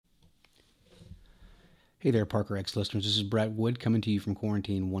Hey there, Parker X listeners. This is Brett Wood coming to you from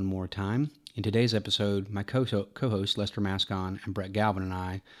quarantine one more time. In today's episode, my co-host Lester Mascon and Brett Galvin and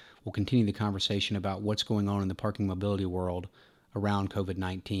I will continue the conversation about what's going on in the parking mobility world around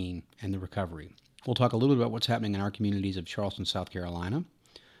COVID-19 and the recovery. We'll talk a little bit about what's happening in our communities of Charleston, South Carolina,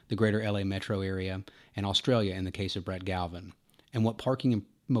 the greater LA metro area, and Australia in the case of Brett Galvin, and what parking and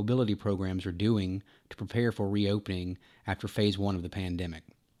mobility programs are doing to prepare for reopening after phase one of the pandemic.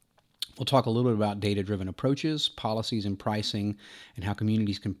 We'll talk a little bit about data-driven approaches, policies, and pricing, and how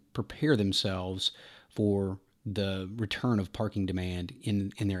communities can prepare themselves for the return of parking demand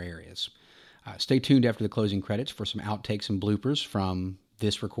in their areas. Stay tuned after the closing credits for some outtakes and bloopers from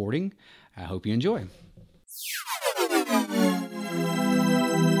this recording. I hope you enjoy.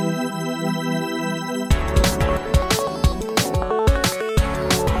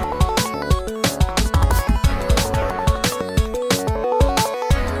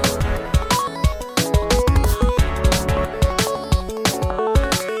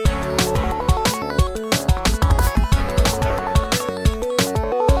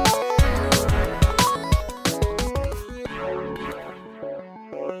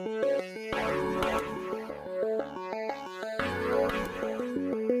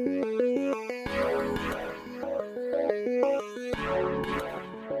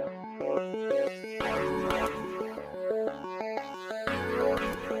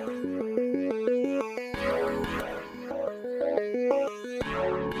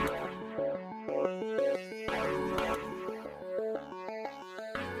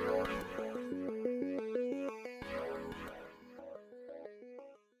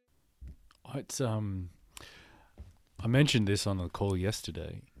 I mentioned this on the call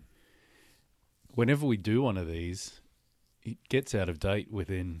yesterday. Whenever we do one of these, it gets out of date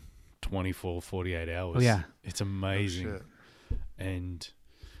within 24, 48 hours. Oh, yeah. It's amazing. Oh, shit. And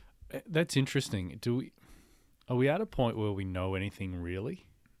that's interesting. Are we at a point where we know anything really?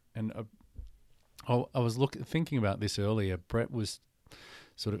 And I was thinking about this earlier. Brett was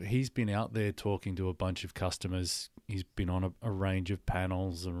he's been out there talking to a bunch of customers. He's been on a range of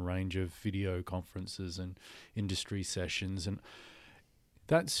panels and a range of video conferences and industry sessions. And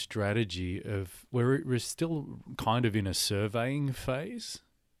that strategy of we're still kind of in a surveying phase,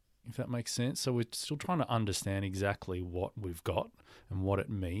 if that makes sense. So we're still trying to understand exactly what we've got and what it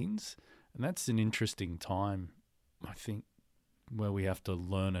means. And that's an interesting time, I think, where we have to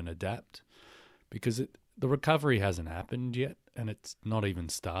learn and adapt, because the recovery hasn't happened yet, and it's not even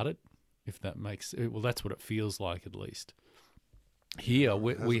started, if that makes it. Well, that's what it feels like, at least. Here,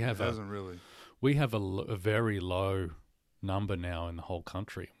 we have a very low number now in the whole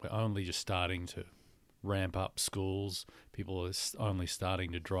country. We're only just starting to ramp up schools. People are only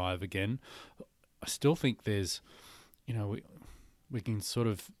starting to drive again. I still think there's, we can sort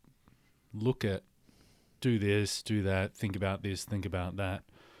of look at, do this, do that, think about this, think about that.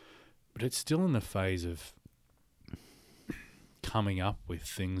 But it's still in the phase of coming up with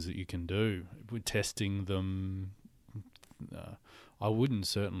things that you can do. We're testing them. I wouldn't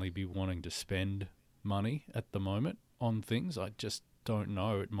certainly be wanting to spend money at the moment on things. I just don't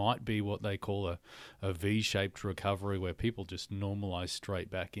know. It might be what they call a V-shaped recovery, where people just normalize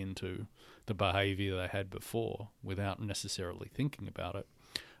straight back into the behavior they had before without necessarily thinking about it.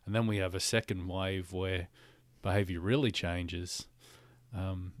 And then we have a second wave where behavior really changes.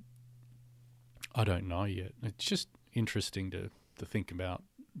 I don't know yet. It's just interesting to think about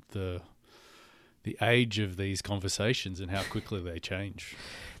the age of these conversations and how quickly they change.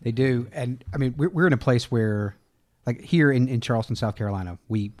 They do. And I mean, we're in a place where, like here in Charleston, South Carolina,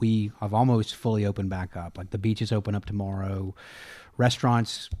 we have almost fully opened back up. Like the beaches open up tomorrow.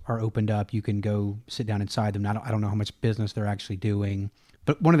 Restaurants are opened up. You can go sit down inside them. I don't know how much business they're actually doing.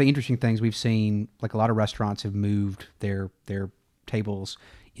 But one of the interesting things we've seen, like a lot of restaurants have moved their tables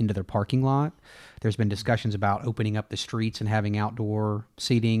into their parking lot. There's been discussions about opening up the streets and having outdoor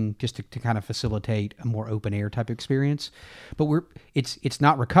seating just to kind of facilitate a more open air type experience. But it's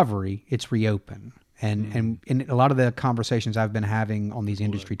not recovery, it's reopen. And in a lot of the conversations I've been having on these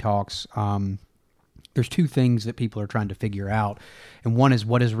industry talks, there's two things that people are trying to figure out. And one is,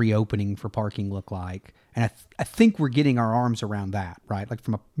 what does reopening for parking look like? And I think we're getting our arms around that, right? Like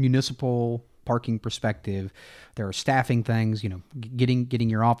from a municipal parking perspective, there are staffing things, getting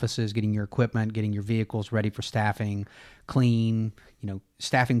your offices, getting your equipment, getting your vehicles ready for staffing, clean,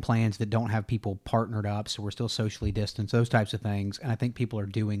 staffing plans that don't have people partnered up so we're still socially distanced, those types of things. And I think people are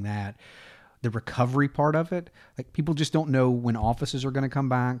doing that. The recovery part of it, like people just don't know when offices are going to come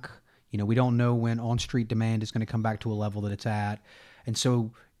back. We don't know when on-street demand is going to come back to a level that it's at. And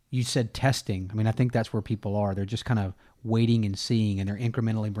so you said testing. I mean, I think that's where people are. They're just kind of waiting and seeing, and they're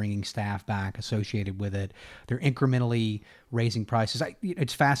incrementally bringing staff back associated with it. They're incrementally raising prices.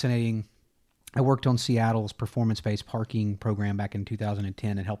 It's fascinating. I worked on Seattle's performance-based parking program back in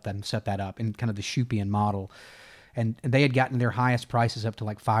 2010 and helped them set that up in kind of the Shupian model. And they had gotten their highest prices up to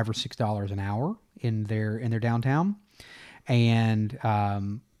like $5 or $6 an hour in their downtown, and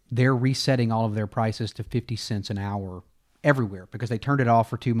they're resetting all of their prices to 50 cents an hour everywhere because they turned it off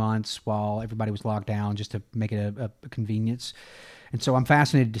for 2 months while everybody was locked down just to make it a convenience. And so I'm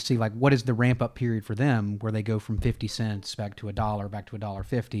fascinated to see like what is the ramp up period for them where they go from 50 cents back to $1, back to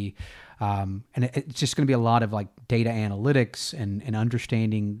 $1.50. And it's just going to be a lot of like data analytics and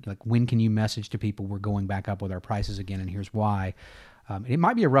understanding like when can you message to people we're going back up with our prices again and here's why. It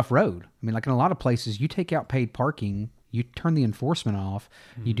might be a rough road. I mean, like in a lot of places, you take out paid parking, you turn the enforcement off,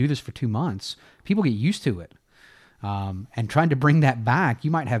 you do this for 2 months, people get used to it. And trying to bring that back,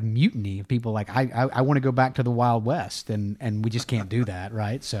 you might have mutiny of people like, I want to go back to the Wild West, and we just can't do that,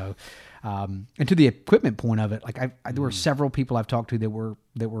 right? So, and to the equipment point of it, like there were several people I've talked to that were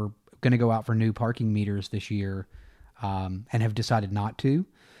going to go out for new parking meters this year, and have decided not to,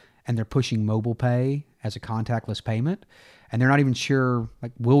 and they're pushing mobile pay as a contactless payment. And they're not even sure,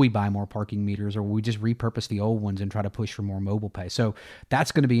 like, will we buy more parking meters or will we just repurpose the old ones and try to push for more mobile pay? So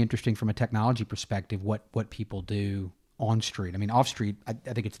that's going to be interesting from a technology perspective, what people do on street. I mean, off street, I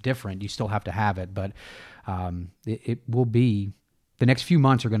think it's different. You still have to have it, but it will be, the next few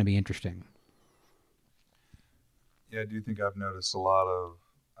months are going to be interesting. Yeah, I do think I've noticed a lot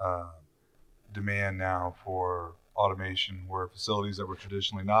of demand now for automation where facilities that were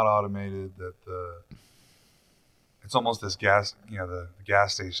traditionally not automated, that it's almost this the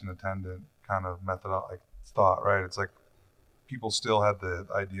gas station attendant kind of method, like thought, right? It's like people still had the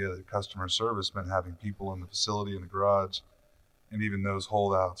idea that customer service meant having people in the facility, in the garage, and even those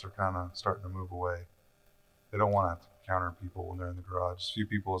holdouts are kind of starting to move away. They don't want to have to counter people when they're in the garage. As few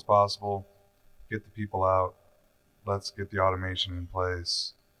people as possible, get the people out, let's get the automation in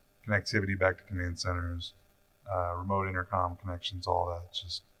place, connectivity back to command centers, remote intercom connections, all that. It's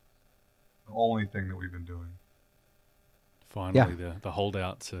just the only thing that we've been doing. Finally, the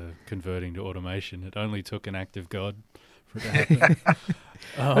holdouts are converting to automation. It only took an act of God for it to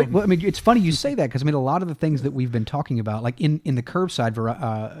happen. Well, I mean, it's funny you say that because I mean, a lot of the things that we've been talking about, like in the curbside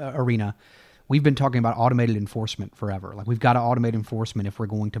arena, we've been talking about automated enforcement forever. Like we've got to automate enforcement if we're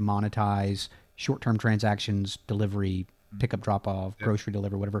going to monetize short-term transactions, delivery, pickup, drop-off, grocery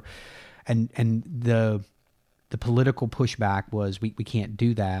delivery, whatever. And the political pushback was we can't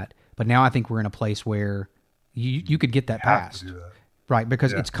do that. But now I think we're in a place where you could get that passed. Right,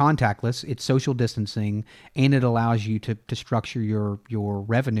 because it's contactless, it's social distancing, and it allows you to structure your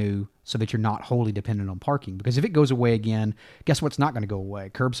revenue so that you're not wholly dependent on parking. Because if it goes away again, guess what's not going to go away?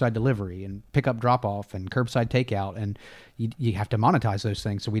 Curbside delivery and pickup drop-off and curbside takeout. And you have to monetize those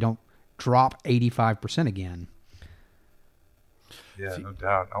things so we don't drop 85% again. Yeah, no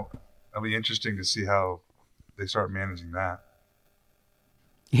doubt. It'll be interesting to see how they start managing that.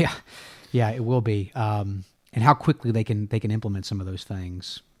 Yeah, it will be. And how quickly they can implement some of those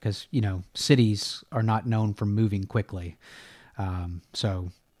things, because cities are not known for moving quickly.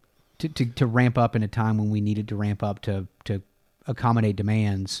 So to ramp up in a time when we needed to ramp up to accommodate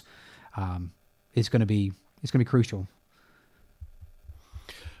demands is going to be crucial.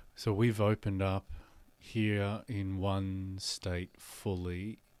 So we've opened up here in one state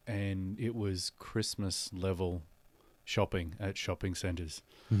fully, and it was Christmas level shopping at shopping centers.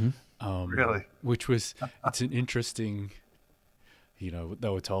 Mm-hmm. Really? Which was, it's an interesting, they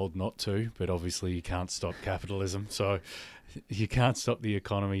were told not to, but obviously you can't stop capitalism. So you can't stop the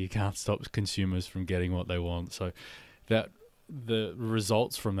economy. You can't stop consumers from getting what they want. So that the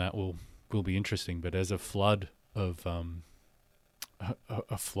results from that will be interesting. But as a flood of,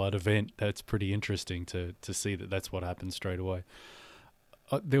 a flood event, that's pretty interesting to see that's what happens straight away.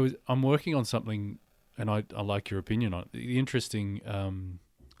 I'm working on something, and I like your opinion on it. The interesting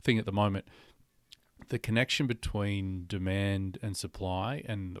thing at the moment, the connection between demand and supply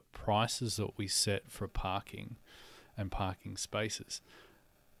and the prices that we set for parking and parking spaces.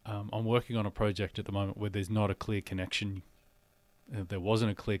 I'm working on a project at the moment where there's not a clear connection. There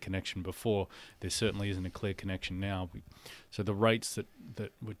wasn't a clear connection before. There certainly isn't a clear connection now. So the rates that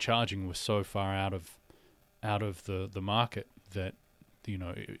we're charging were so far out of the market that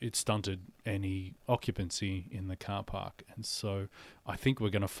it stunted any occupancy in the car park. And so I think we're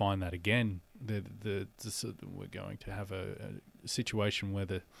going to find that again. We're going to have a situation where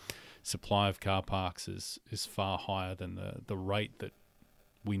the supply of car parks is far higher than the rate that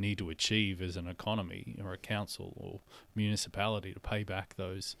we need to achieve as an economy or a council or municipality to pay back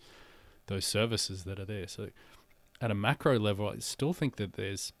those services that are there. So at a macro level, I still think that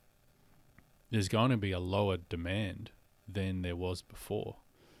there's going to be a lower demand than there was before.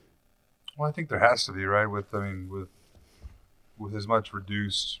 Well, I think there has to be, right? With as much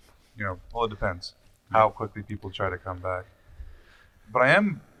reduced, well, it depends how quickly people try to come back. But I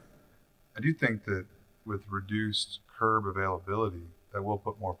do think that with reduced curb availability, that will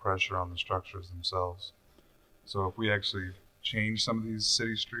put more pressure on the structures themselves. So if we actually change some of these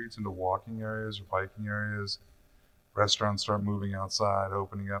city streets into walking areas or biking areas, restaurants start moving outside,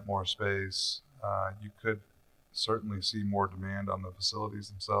 opening up more space, you could certainly see more demand on the facilities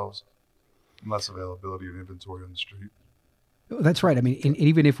themselves and less availability of inventory on the street. That's right. I mean,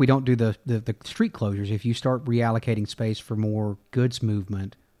 even if we don't do the street closures, if you start reallocating space for more goods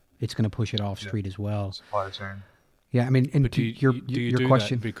movement, it's going to push it off street as well. Supply chain. Yeah, I mean, and But to your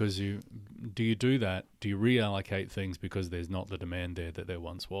question, do you do that? Do you reallocate things because there's not the demand there that there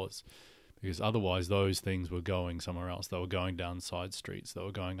once was? Because otherwise, those things were going somewhere else. They were going down side streets. They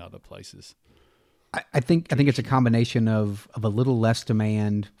were going other places. I think it's a combination of a little less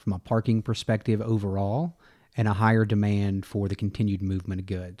demand from a parking perspective overall, and a higher demand for the continued movement of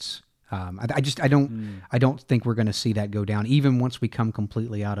goods. I don't think we're going to see that go down even once we come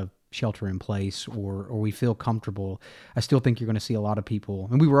completely out of shelter in place or we feel comfortable. I still think you're going to see a lot of people,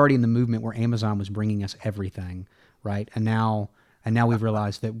 and we were already in the movement where Amazon was bringing us everything, right? And now we've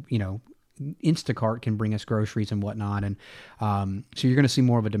realized that Instacart can bring us groceries and whatnot, and so you're going to see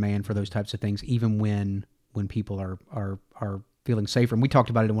more of a demand for those types of things, even when people are feeling safer. And we talked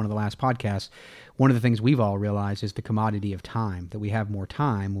about it in one of the last podcasts. One of the things we've all realized is the commodity of time, that we have more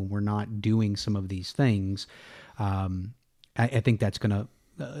time when we're not doing some of these things. I think that's going to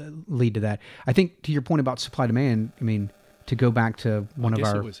lead to that. I think to your point about supply demand, I mean, to go back to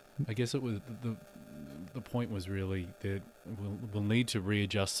I guess it was the point was really that we'll need to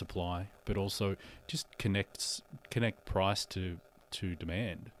readjust supply, but also just connect price to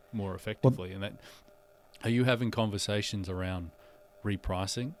demand more effectively. And that, are you having conversations around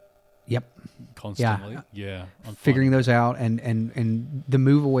repricing? Yep. Constantly? Yeah. I'm figuring those out, and the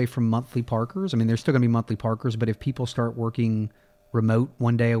move away from monthly parkers. I mean, there's still going to be monthly parkers, but if people start working remote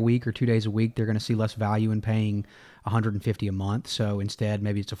 1 day a week or 2 days a week, they're going to see less value in paying $150 a month. So instead,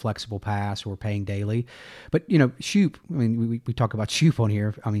 maybe it's a flexible pass or paying daily. But, Shoup, I mean, we talk about Shoup on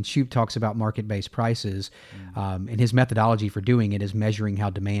here. I mean, Shoup talks about market-based prices, and his methodology for doing it is measuring how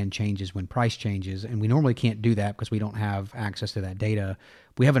demand changes when price changes. And we normally can't do that because we don't have access to that data.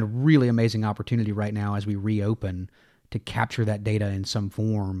 We have a really amazing opportunity right now as we reopen to capture that data in some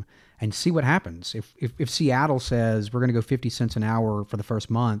form and see what happens. If Seattle says we're going to go 50 cents an hour for the first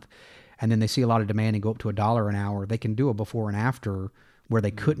month, and then they see a lot of demand and go up to $1 an hour, they can do a before and after where they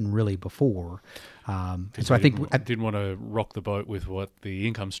couldn't really before. And so I didn't want to rock the boat with what the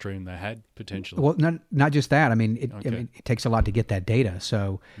income stream they had potentially. Well, not just that. I mean, it takes a lot to get that data.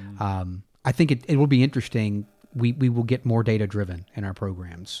 So I think it will be interesting. We will get more data driven in our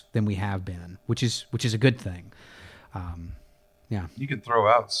programs than we have been, which is a good thing. Yeah. You can throw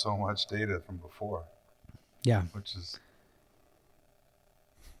out so much data from before. Yeah. Which is.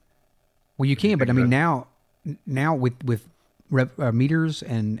 Well, you can, but I mean, now with meters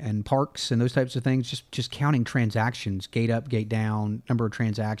and parks and those types of things, just counting transactions, gate up, gate down, number of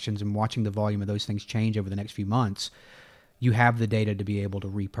transactions, and watching the volume of those things change over the next few months, you have the data to be able to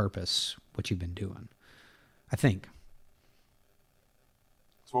repurpose what you've been doing, I think.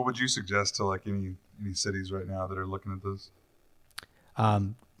 So what would you suggest to like any cities right now that are looking at this?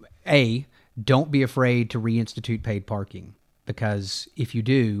 Don't be afraid to reinstitute paid parking, because if you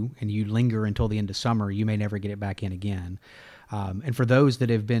do and you linger until the end of summer, you may never get it back in again. And for those that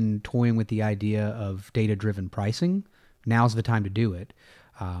have been toying with the idea of data-driven pricing, now's the time to do it.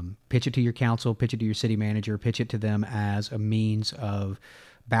 Pitch it to your council, pitch it to your city manager, pitch it to them as a means of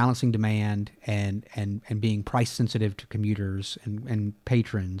balancing demand and being price sensitive to commuters and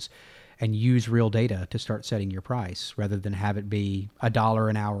patrons, and use real data to start setting your price rather than have it be $1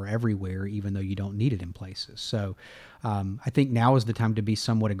 an hour everywhere, even though you don't need it in places. So I think now is the time to be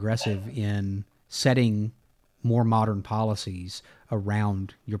somewhat aggressive in setting more modern policies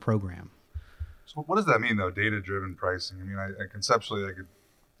around your program. So what does that mean, though, data-driven pricing? I mean, I conceptually, I'm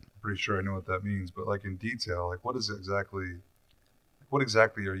pretty sure I know what that means, but like in detail, like what exactly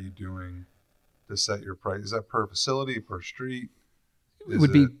are you doing to set your price? Is that per facility, per street? It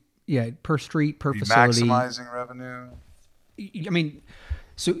would be... Yeah, per street, per facility. Maximizing revenue? I mean,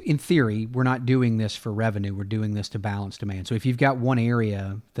 so in theory, we're not doing this for revenue. We're doing this to balance demand. So if you've got one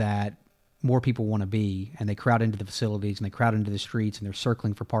area that more people want to be, and they crowd into the facilities and they crowd into the streets and they're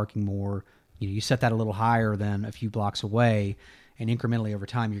circling for parking more, you set that a little higher than a few blocks away, and incrementally over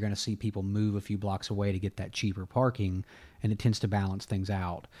time, you're going to see people move a few blocks away to get that cheaper parking, and it tends to balance things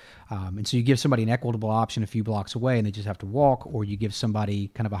out. And so you give somebody an equitable option a few blocks away and they just have to walk, or you give somebody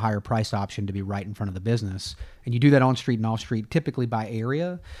kind of a higher price option to be right in front of the business. And you do that on street and off street, typically by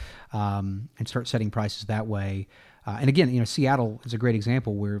area, and start setting prices that way. And again, Seattle is a great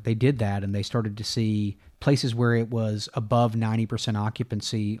example where they did that and they started to see places where it was above 90%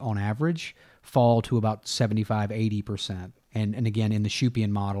 occupancy on average fall to about 75, 80%. And again, in the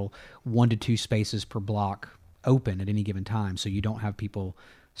Shupian model, 1 to 2 spaces per block open at any given time. So you don't have people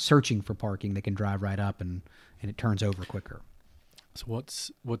searching for parking. They can drive right up and it turns over quicker. So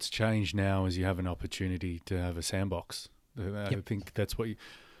what's changed now is you have an opportunity to have a sandbox. I think that's what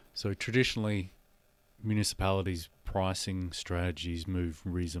so traditionally municipalities' pricing strategies move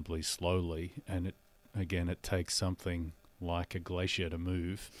reasonably slowly, and it takes something like a glacier to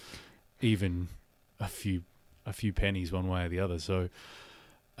move, even a few pennies one way or the other. So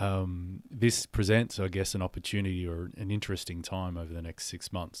this presents, I guess, an opportunity or an interesting time over the next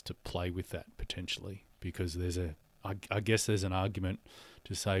 6 months to play with that potentially, because I guess there's an argument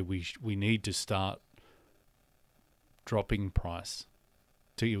to say we need to start dropping price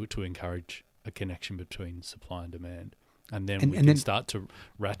to encourage a connection between supply and demand, and then we can start to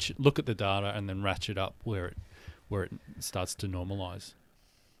look at the data and then ratchet up where it starts to normalize.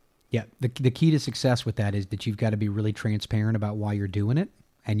 Yeah, the key to success with that is that you've got to be really transparent about why you're doing it,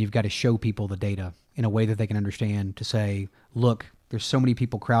 and you've got to show people the data in a way that they can understand, to say, look, there's so many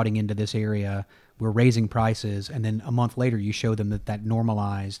people crowding into this area, we're raising prices, and then a month later you show them that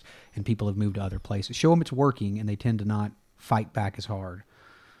normalized and people have moved to other places. Show them it's working, and they tend to not fight back as hard.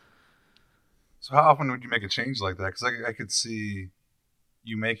 So how often would you make a change like that? Because I could see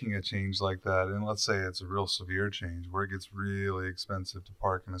you making a change like that, and let's say it's a real severe change where it gets really expensive to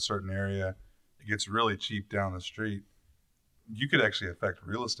park in a certain area, it gets really cheap down the street. You could actually affect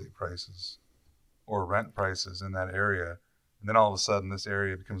real estate prices or rent prices in that area. And then all of a sudden this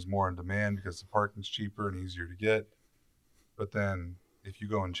area becomes more in demand because the parking's cheaper and easier to get. But then if you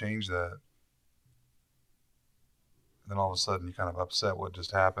go and change that, then all of a sudden you kind of upset what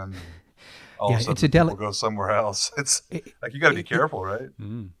just happened. And all of a sudden people go somewhere else. It's like you got to be careful, right?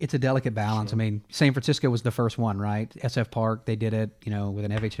 It's a delicate balance. Sure. I mean, San Francisco was the first one, right? SF Park, they did it, with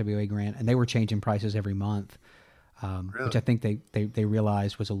an FHWA grant, and they were changing prices every month, really? Which I think they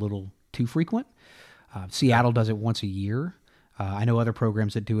realized was a little too frequent. Seattle does it once a year. I know other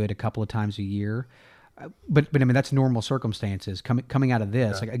programs that do it a couple of times a year. But I mean, that's normal circumstances coming out of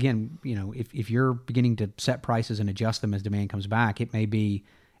this. Yeah. Like, again, if you're beginning to set prices and adjust them as demand comes back, it may be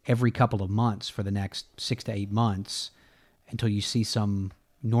every couple of months for the next 6 to 8 months until you see some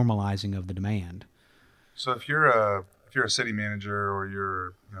normalizing of the demand. So if you're a city manager or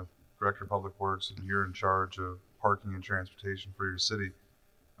you're director of public works and you're in charge of parking and transportation for your city,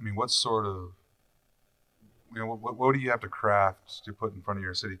 I mean, what sort of what do you have to craft to put in front of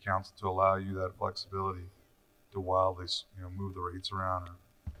your city council to allow you that flexibility to wildly move the rates around, or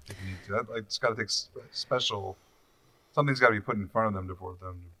if you need to? It's got to take special. Something's got to be put in front of them for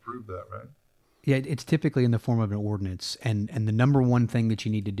them to prove that, right? Yeah, it's typically in the form of an ordinance, and the number one thing that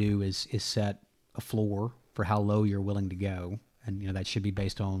you need to do is set a floor for how low you're willing to go, and that should be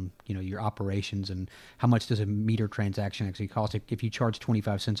based on your operations and how much does a meter transaction actually cost. If you charge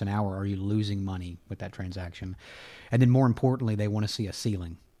 25 cents an hour, are you losing money with that transaction? And then more importantly, they want to see a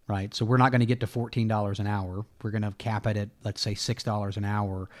ceiling, right? So we're not going to get to $14 an hour. We're going to cap it at, let's say, $6 an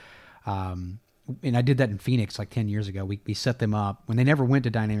hour. And I did that in Phoenix like 10 years ago. We set them up when they never went to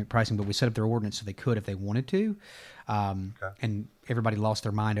dynamic pricing, but we set up their ordinance so they could if they wanted to. And everybody lost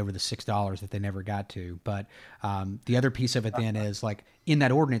their mind over the $6 that they never got to. But the other piece of it then is, like, in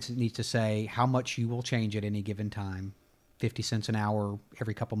that ordinance, it needs to say how much you will change at any given time, 50 cents an hour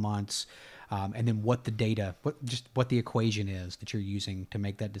every couple months, and then what the data, what the equation is that you're using to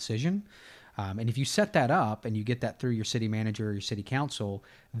make that decision. And if you set that up and you get that through your city manager or your city council,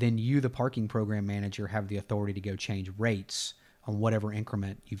 then you, the parking program manager, have the authority to go change rates on whatever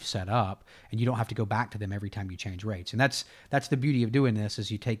increment you've set up, and you don't have to go back to them every time you change rates. And that's the beauty of doing this, is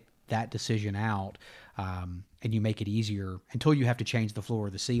you take that decision out and you make it easier until you have to change the floor or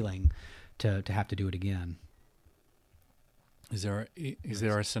the ceiling to have to do it again. Is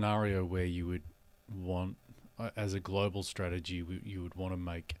there a scenario where you would want, as a global strategy, you would want to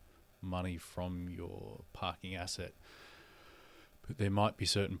make money from your parking asset, but there might be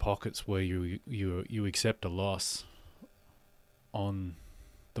certain pockets where you accept a loss on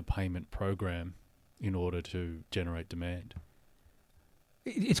the payment program in order to generate demand?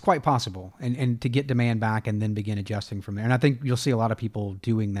 It's quite possible, and to get demand back and then begin adjusting from there. And I think you'll see a lot of people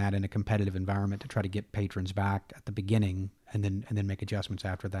doing that in a competitive environment to try to get patrons back at the beginning, and then make adjustments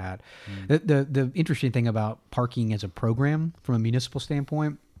after that. The interesting thing about parking as a program from a municipal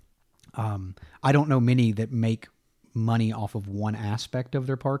standpoint, I don't know many that make money off of one aspect of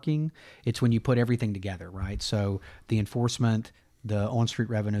their parking. It's when you put everything together, right? So the enforcement, the on-street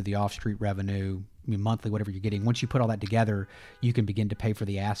revenue, the off-street revenue, monthly, whatever you're getting. Once you put all that together, you can begin to pay for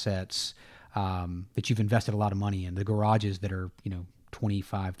the assets that you've invested a lot of money in. The garages that are,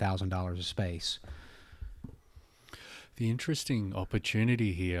 $25,000 a space. The interesting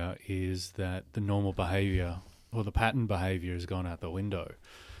opportunity here is that the normal behavior or the pattern behavior has gone out the window.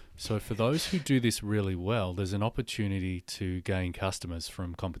 So for those who do this really well, there's an opportunity to gain customers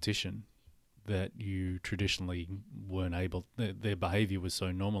from competition that you traditionally weren't able, their behavior was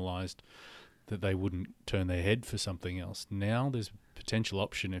so normalized that they wouldn't turn their head for something else. Now there's a potential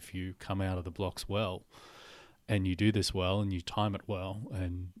option if you come out of the blocks well and you do this well and you time it well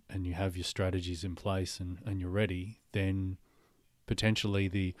and you have your strategies in place and you're ready, then potentially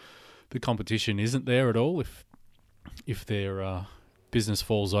the competition isn't there at all if their business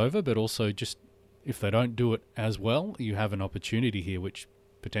falls over, but also just if they don't do it as well, you have an opportunity here which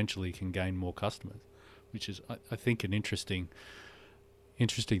potentially can gain more customers, which is, I think, an interesting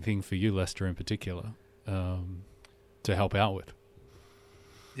thing for you, Lester, in particular, to help out with.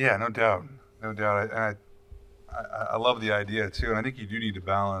 Yeah, no doubt. I love the idea too, and I think you do need to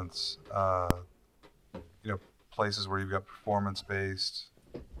balance, places where you've got performance-based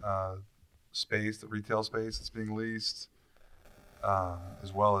space, the retail space that's being leased,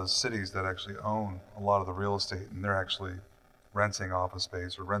 as well as cities that actually own a lot of the real estate, and they're actually renting office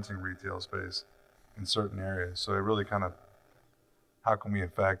space or renting retail space in certain areas. So it really kind of, how can we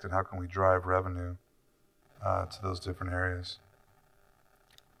affect and how can we drive revenue to those different areas?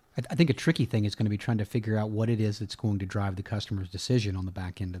 I think a tricky thing is going to be trying to figure out what it is that's going to drive the customer's decision on the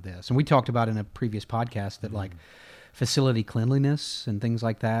back end of this. And we talked about in a previous podcast that like facility cleanliness and things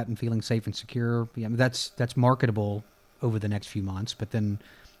like that and feeling safe and secure, that's marketable over the next few months. But then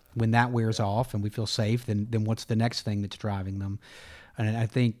when that wears off and we feel safe, then what's the next thing that's driving them? And I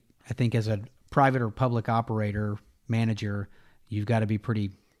think as a private or public operator, manager, you've got to be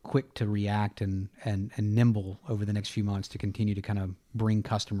pretty quick to react and nimble over the next few months to continue to kind of bring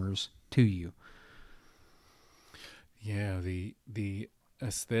customers to you. Yeah, the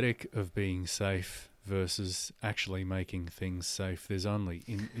aesthetic of being safe versus actually making things safe. There's only,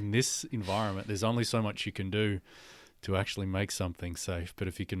 in this environment, there's only so much you can do to actually make something safe. But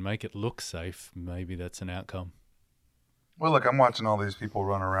if you can make it look safe, maybe that's an outcome. Well, look, I'm watching all these people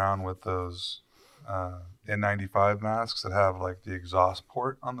run around with those N95 masks that have like the exhaust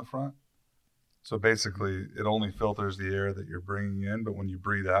port on the front. So basically it only filters the air that you're bringing in, but when you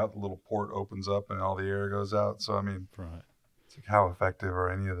breathe out, the little port opens up and all the air goes out. So, I mean, right. It's like how effective are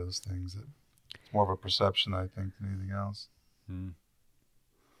any of those things? It's more of a perception, I think, than anything else. Mm.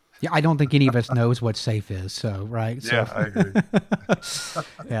 Yeah, I don't think any of us knows what safe is. So, right. So. Yeah, I agree.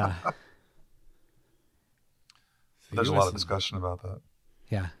 Yeah. There's a lot of discussion about that.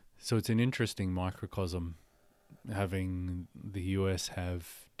 Yeah. So it's an interesting microcosm having the US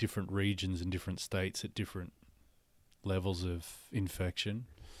have different regions and different states at different levels of infection.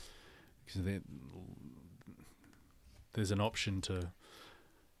 Because there's an option to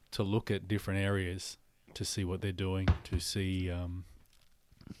look at different areas to see what they're doing, to see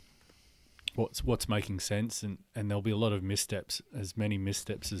what's making sense, and there'll be a lot of missteps, as many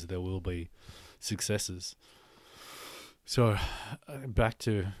missteps as there will be successes. So back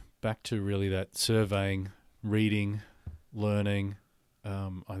to really that surveying, reading, learning.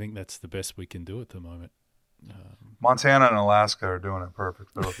 I think that's the best we can do at the moment. Montana and Alaska are doing it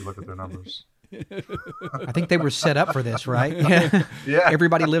perfect, though, if you look at their numbers. I think they were set up for this, right? Yeah.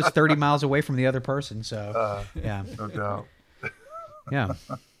 Everybody lives 30 miles away from the other person, so yeah. No doubt. Yeah.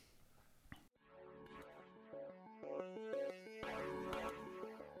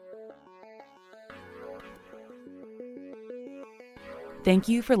 Thank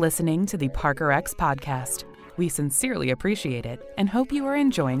you for listening to the Parker X podcast. We sincerely appreciate it and hope you are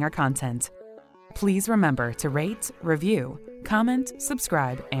enjoying our content. Please remember to rate, review, comment,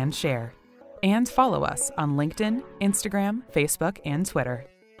 subscribe, and share. And follow us on LinkedIn, Instagram, Facebook, and Twitter.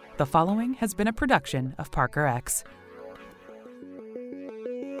 The following has been a production of Parker X.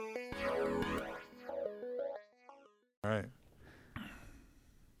 All right.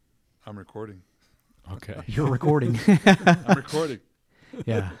 I'm recording. Okay. You're recording. I'm recording.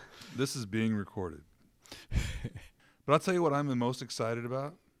 Yeah. This is being recorded. But I'll tell you what I'm the most excited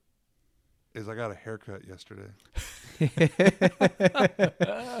about is I got a haircut yesterday.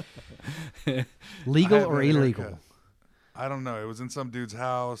 Legal I or haven't had a illegal? haircut. I don't know. It was in some dude's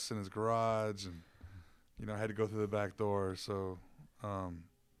house in his garage, and I had to go through the back door. So,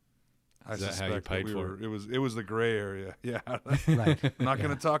 I Is that how you suspect paid we for were. It was the gray area. Yeah, Right. I'm not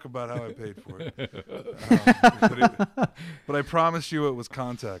going to talk about how I paid for it. But I promise you, it was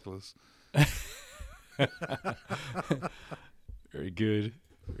contactless. Very good.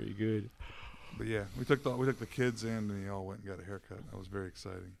 Very good. But yeah, we took the kids in, and we all went and got a haircut. That was very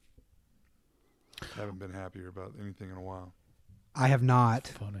exciting. I haven't been happier about anything in a while. I have not.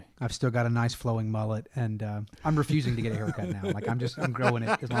 Funny. I've still got a nice flowing mullet, and I'm refusing to get a haircut now. Like I'm growing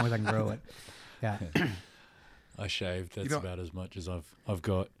it as long as I can grow it. Yeah. I shaved. That's know- about as much as I've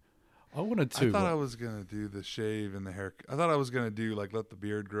got. I wanted to. I thought I was gonna do the shave and the hair. I thought I was gonna do like let the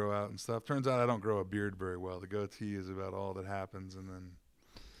beard grow out and stuff. Turns out I don't grow a beard very well. The goatee is about all that happens, and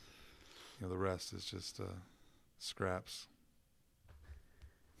then the rest is just scraps.